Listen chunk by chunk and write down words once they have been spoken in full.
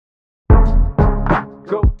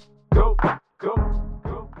What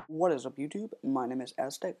is up YouTube? My name is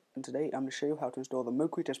Aztec and today I'm going to show you how to install the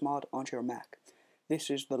MoCreators mod onto your Mac. This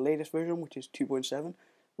is the latest version, which is 2.7,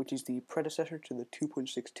 which is the predecessor to the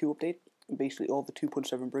 2.62 update. Basically all the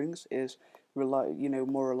 2.7 brings is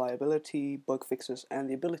more reliability, bug fixes, and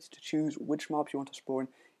the ability to choose which mobs you want to spawn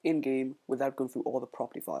in-game without going through all the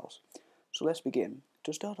property files. So let's begin.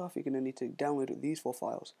 To start off, you're going to need to download these 4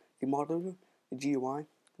 files: the mod loader, the GUI,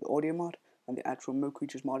 the audio mod, and the actual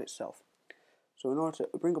MoCreators mod itself. So in order to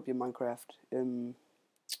bring up your Minecraft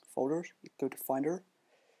folders, you go to Finder,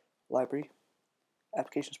 Library,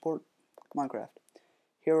 Application Support, Minecraft.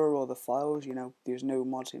 Here are all the files. There's no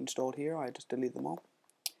mods installed here, I just delete them all.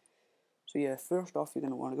 So yeah, first off you're going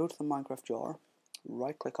to want to go to the Minecraft jar,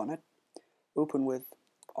 right click on it, open with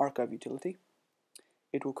Archive Utility.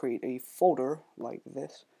 It will create a folder like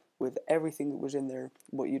this with everything that was in there,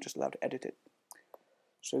 but you're just allowed to edit it.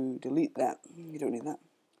 So delete that, you don't need that.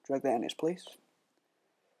 Drag that in its place.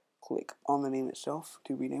 Click on the name itself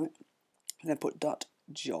to rename it, and then put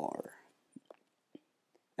 .jar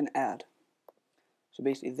and add. So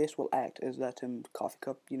basically this will act as that coffee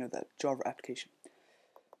cup, that Java application.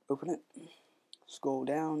 Open it, scroll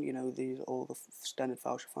down, these are all the standard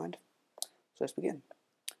files you'll find. So let's begin.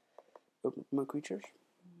 Open up MoCreators,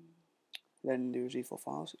 then do Z4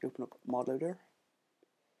 files, open up mod loader,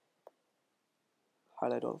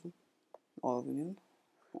 highlight all of them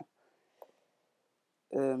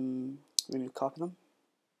in. We need to copy them.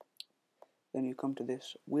 Then you come to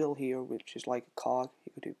this wheel here, which is like a cog.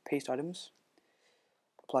 You go to paste items,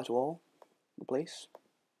 apply to all, replace.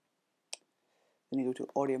 Then you go to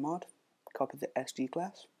audio mod, copy the SG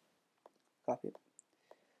class, copy it.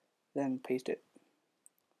 Then paste it,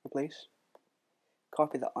 replace.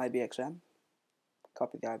 Copy the IBXM,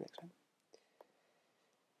 copy the IBXM.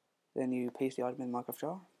 Then you paste the item in the Minecraft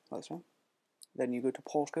jar, like so. Then you go to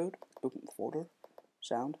pause code, open the folder,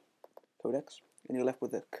 sound, codecs, and you're left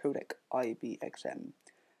with the codec IBXM.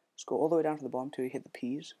 Scroll all the way down to the bottom till you hit the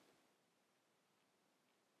P's.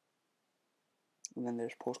 And then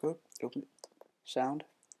there's pause code, open it, sound,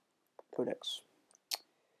 codecs.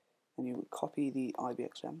 And you copy the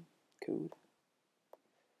IBXM code,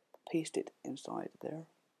 paste it inside there.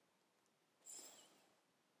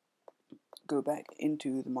 Go back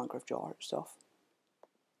into the Minecraft jar itself.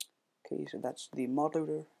 Okay, so that's the mod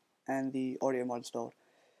loader and the audio mod installed.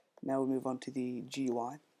 Now we move on to the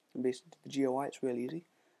GUI. And basically the GUI, it's really easy.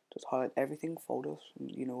 Just highlight everything, folders,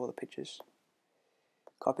 and all the pictures.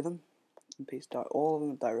 Copy them and paste all of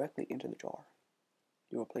them directly into the jar.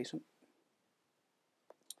 You replace them.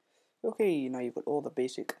 Okay, now you've got all the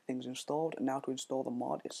basic things installed, and now to install the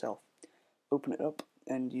mod itself. Open it up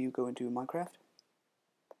and you go into Minecraft.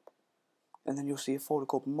 And then you'll see a folder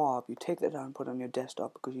called mob. You take that down and put it on your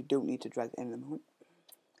desktop because you don't need to drag that in at the moment.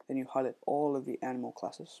 Then you highlight all of the animal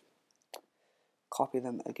classes. Copy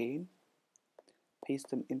them again. Paste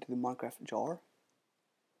them into the Minecraft jar.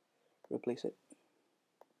 Replace it.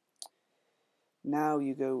 Now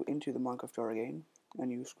you go into the Minecraft jar again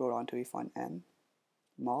and you scroll down until you find M,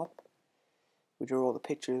 mob, which are all the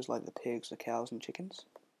pictures like the pigs, the cows and chickens.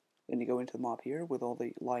 Then you go into the mob here with all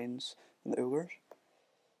the lions and the ogres.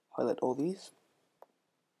 Highlight all these,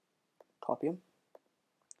 copy them,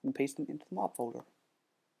 and paste them into the mob folder.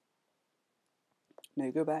 Now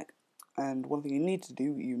you go back, and one thing you need to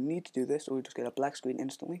do this, or you just get a black screen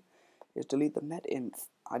instantly, is delete the metinf.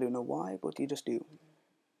 I don't know why, but you just do.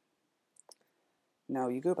 Now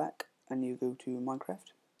you go back, and you go to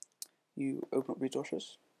Minecraft, you open up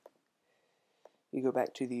resources, you go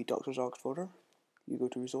back to the Doctor's Arcs folder, you go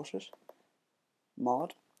to resources,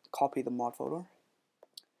 mod, copy the mod folder,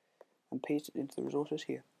 and paste it into the resources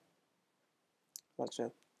here, like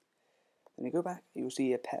so. Then you go back, you'll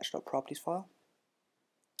see a patch.properties file,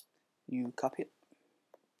 you copy it,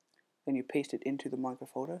 then you paste it into the Minecraft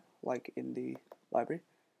folder, like in the library,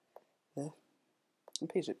 there, and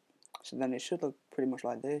paste it. So then it should look pretty much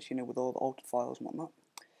like this, with all the altered files and whatnot.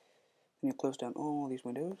 Then you close down all these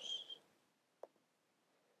windows,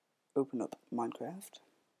 open up Minecraft,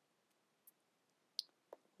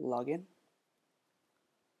 log in,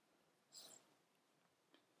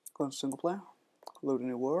 go on single player, load a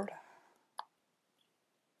new world,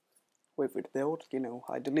 wait for it to build.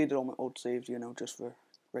 I deleted all my old saves, just for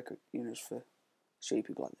record, just for show you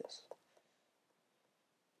people like this.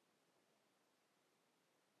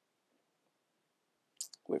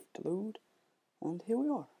 Wait for it to load, and here we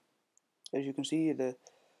are. As you can see, the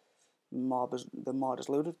mod is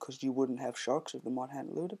loaded because you wouldn't have sharks if the mod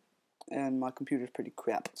hadn't loaded, and my computer's pretty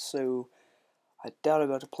crap, so I doubt I'll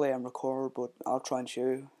be able to play and record, but I'll try and show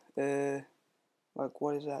you. Like,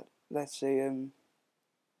 what is that? Let's say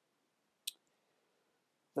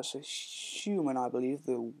That's a human, I believe,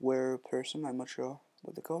 the were person. I'm not sure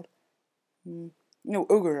what they're called. No,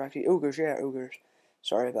 ogres actually. Ogres, yeah, ogres.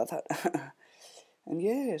 Sorry about that. And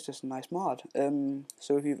yeah, it's just a nice mod.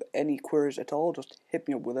 So if you have any queries at all, just hit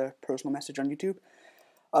me up with a personal message on YouTube.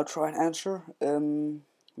 I'll try and answer. There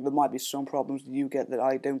might be some problems that you get that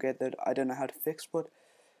I don't get that I don't know how to fix, but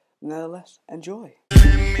nonetheless, enjoy.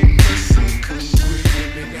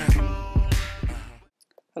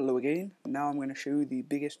 Hello again. Now I'm going to show you the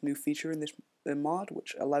biggest new feature in this mod,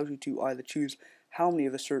 which allows you to either choose how many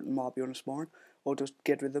of a certain mob you want to spawn, or just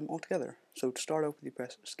get rid of them altogether. So to start off with, you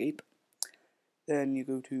press escape, then you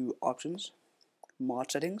go to options, mod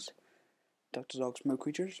settings, Dr. Zog's Mo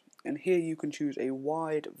Creatures, and here you can choose a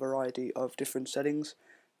wide variety of different settings.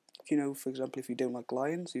 You know, for example, if you don't like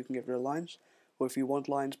lions, you can get rid of lions, or if you want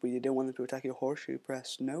lions but you don't want them to attack your horse, you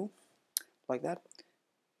press no, like that.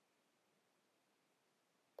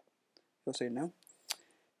 You'll say no.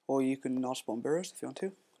 Or you can not spawn bears if you want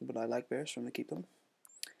to, but I like bears, so I'm going to keep them.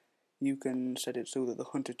 You can set it so that the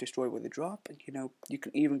hunters destroy where they drop, and you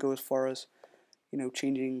can even go as far as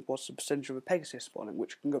changing what's the percentage of a Pegasus spawning,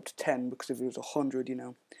 which can go up to 10, because if it was 100,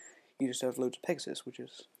 you just have loads of Pegasus, which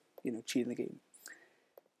is, cheating the game.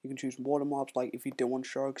 You can choose water mobs, like if you don't want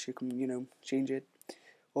sharks, you can, change it.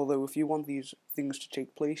 Although if you want these things to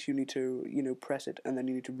take place, you need to, press it, and then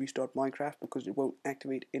you need to restart Minecraft, because it won't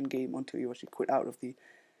activate in-game until you actually quit out of the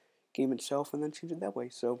game itself, and then change it that way.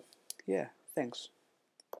 So, yeah, thanks.